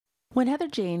When Heather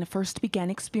Jane first began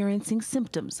experiencing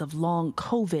symptoms of long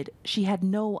COVID, she had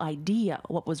no idea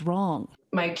what was wrong.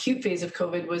 My acute phase of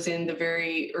COVID was in the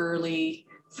very early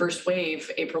first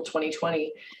wave, April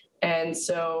 2020. And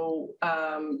so,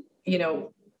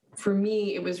 for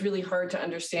me, it was really hard to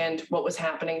understand what was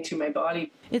happening to my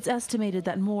body. It's estimated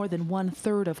that more than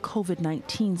 1/3 of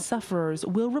COVID-19 sufferers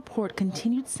will report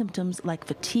continued symptoms like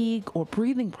fatigue or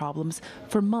breathing problems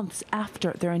for months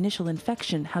after their initial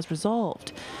infection has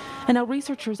resolved. And now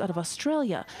researchers out of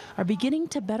Australia are beginning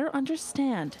to better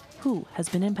understand who has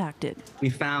been impacted. We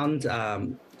found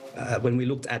when we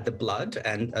looked at the blood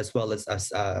and as well as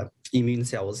immune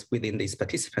cells within these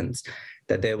participants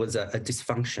that there was a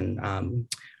dysfunction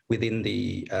within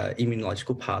the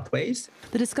immunological pathways.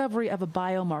 The discovery of a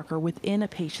biomarker within a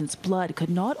patient's blood could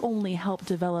not only help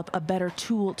develop a better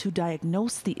tool to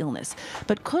diagnose the illness,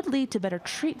 but could lead to better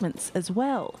treatments as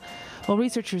well. While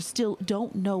researchers still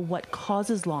don't know what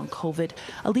causes long COVID,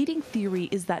 a leading theory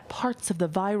is that parts of the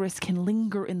virus can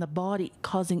linger in the body,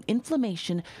 causing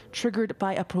inflammation triggered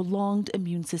by a prolonged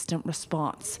immune system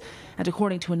response. And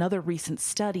according to another recent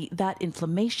study, that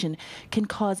inflammation can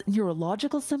cause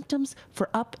neurological symptoms for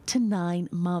up to 9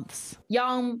 months.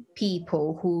 Young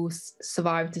people who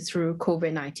survived through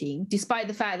COVID-19, despite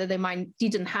the fact that they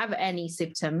didn't have any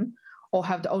symptom or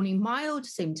have only mild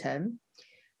symptom,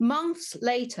 months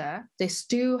later, they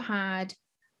still had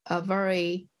a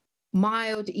very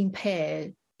mild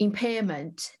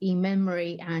impairment in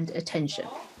memory and attention.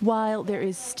 While there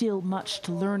is still much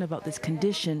to learn about this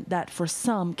condition that for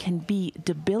some can be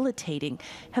debilitating,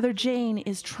 Heather Jane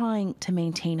is trying to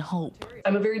maintain hope.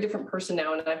 I'm a very different person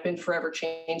now, and I've been forever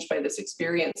changed by this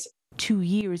experience. 2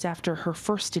 years after her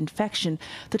first infection,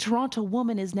 the Toronto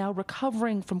woman is now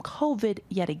recovering from COVID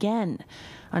yet again,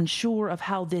 unsure of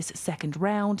how this second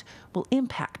round will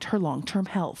impact her long-term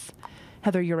health.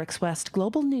 Heather Yourex-West,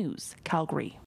 Global News, Calgary.